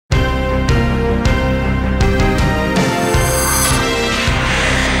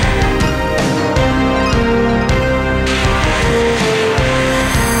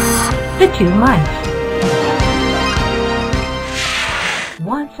Two Mice.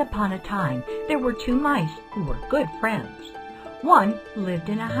 Once upon a time, there were two mice who were good friends. One lived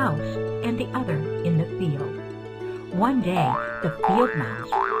in a house and the other in the field. One day, the field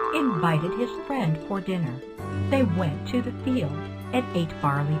mouse invited his friend for dinner. They went to the field and ate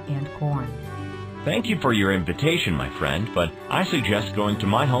barley and corn. Thank you for your invitation, my friend, but I suggest going to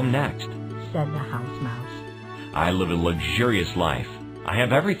my home next, said the house mouse. I live a luxurious life. I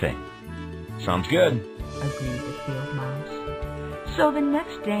have everything. Sounds good, agreed the field mouse. So the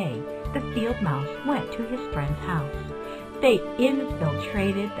next day, the field mouse went to his friend's house. They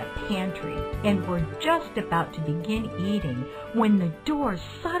infiltrated the pantry and were just about to begin eating when the door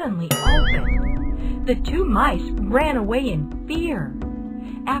suddenly opened. The two mice ran away in fear.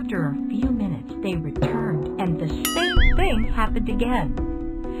 After a few minutes, they returned, and the same thing happened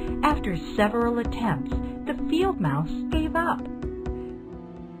again. After several attempts, the field mouse gave up.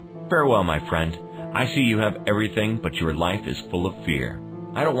 Farewell, my friend. I see you have everything, but your life is full of fear.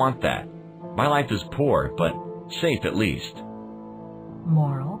 I don't want that. My life is poor, but safe at least.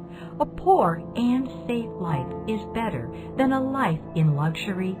 Moral: a poor and safe life is better than a life in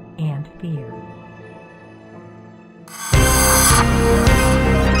luxury and fear.